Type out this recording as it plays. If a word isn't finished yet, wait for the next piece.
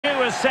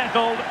is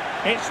settled.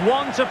 It's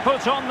one to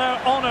put on their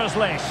honours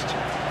list.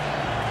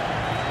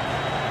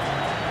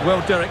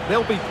 Well, Derek,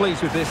 they'll be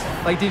pleased with this.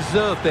 They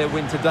deserved their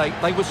win today.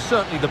 They were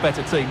certainly the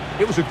better team.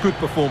 It was a good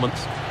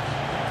performance.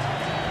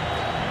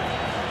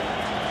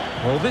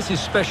 Well, this is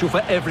special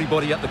for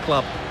everybody at the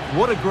club.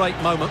 What a great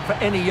moment for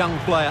any young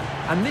player.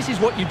 And this is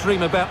what you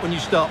dream about when you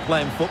start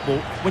playing football.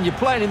 When you're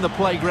playing in the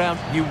playground,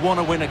 you want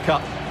to win a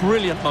cup.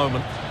 Brilliant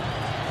moment.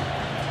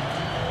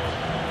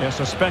 It's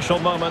a special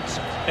moment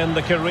in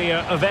the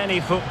career of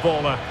any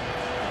footballer.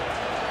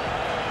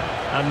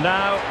 And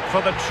now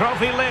for the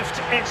trophy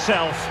lift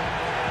itself.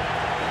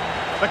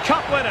 The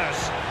cup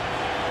winners.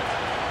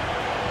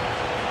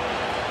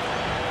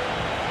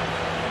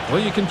 Well,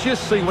 you can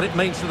just see what it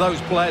means to those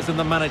players and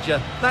the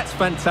manager. That's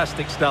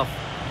fantastic stuff.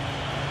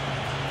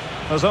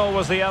 There's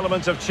always the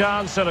element of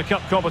chance in a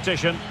cup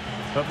competition,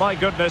 but my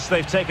goodness,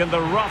 they've taken the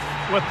rough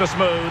with the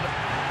smooth,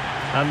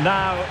 and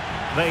now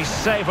they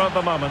savour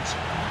the moment.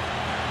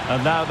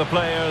 And now the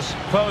players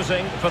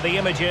posing for the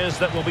images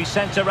that will be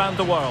sent around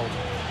the world.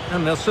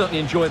 And they'll certainly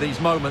enjoy these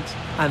moments,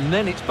 and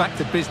then it's back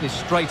to business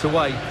straight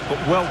away. But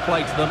well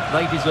played to them,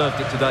 they deserved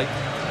it today.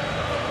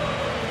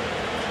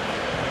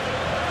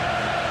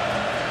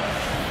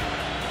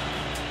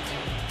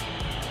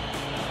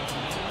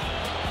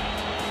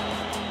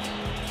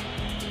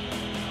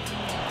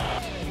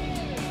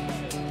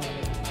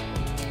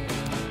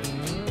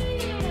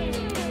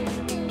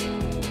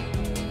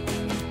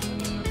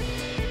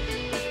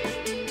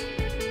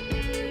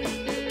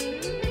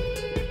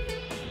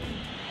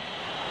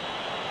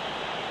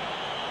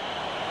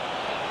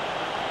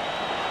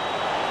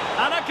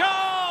 And a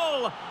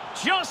goal!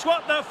 Just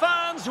what the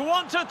fans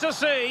wanted to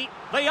see.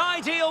 The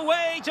ideal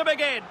way to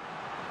begin.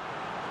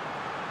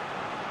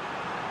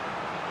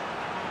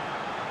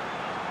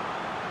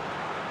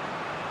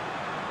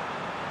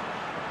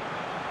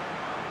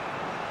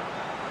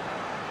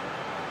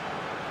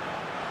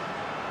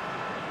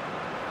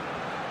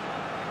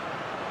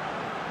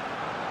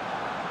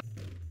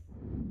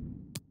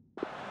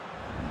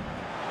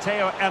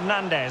 Theo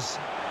Hernandez.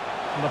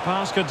 And the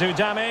pass could do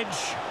damage.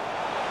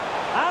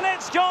 And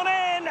it's gone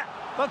in!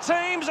 The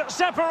team's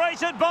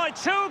separated by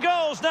 2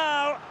 goals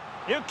now.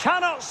 You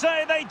cannot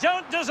say they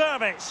don't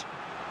deserve it.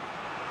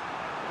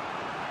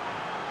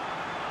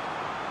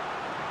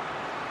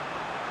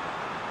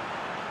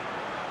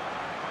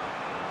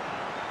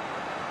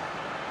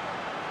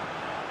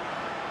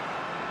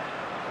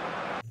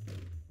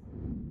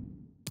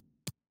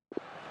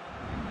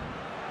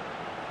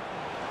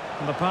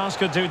 And the pass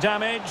could do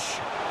damage.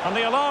 And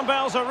the alarm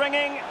bells are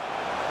ringing.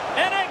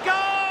 In it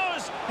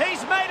goes!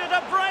 He's made it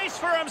a brace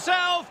for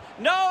himself.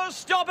 No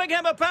stopping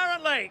him,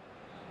 apparently.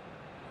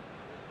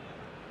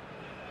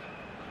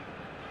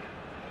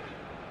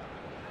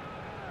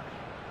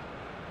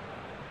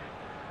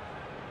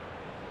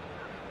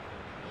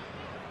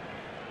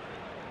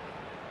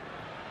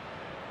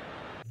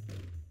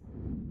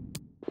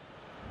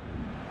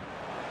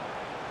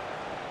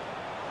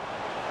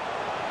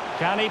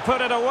 Can he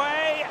put it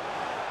away?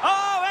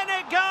 Oh, in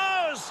it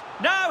goes!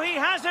 Now he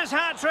has his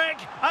hat-trick.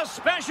 A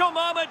special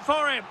moment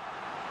for him.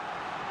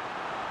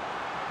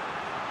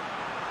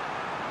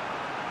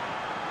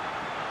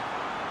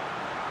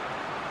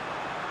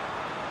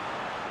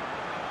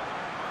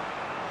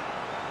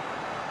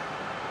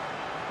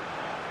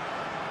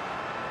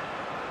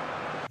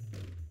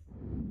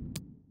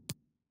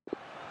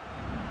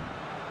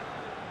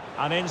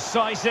 An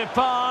incisive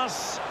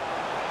pass.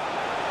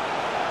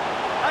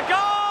 A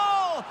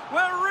goal!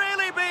 We're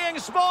really being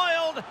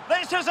spoiled.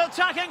 This is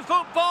attacking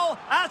football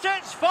at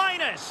its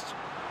finest.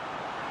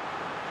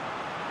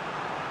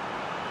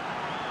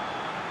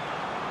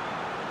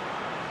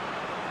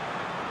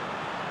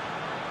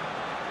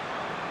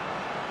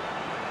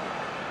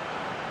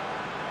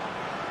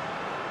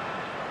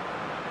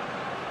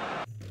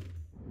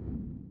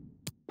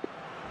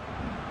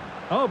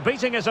 Oh,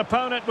 beating his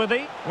opponent with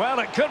ease. Well,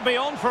 it could be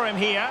on for him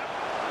here.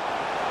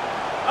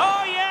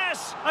 Oh,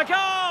 yes! A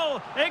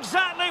goal!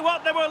 Exactly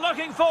what they were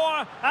looking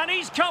for, and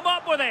he's come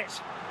up with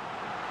it.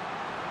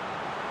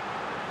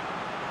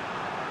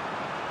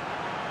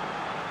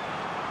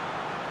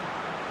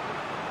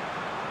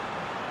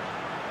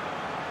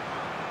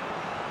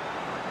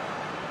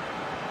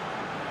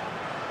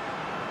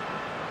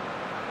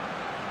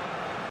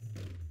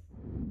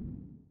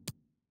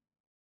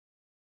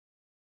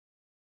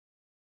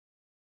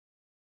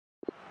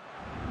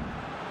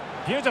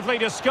 Beautifully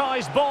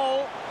disguised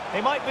ball.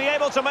 He might be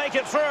able to make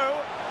it through.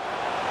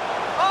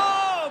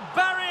 Oh,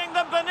 burying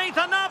them beneath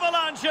an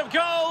avalanche of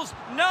goals.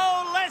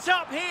 No let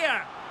up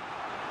here.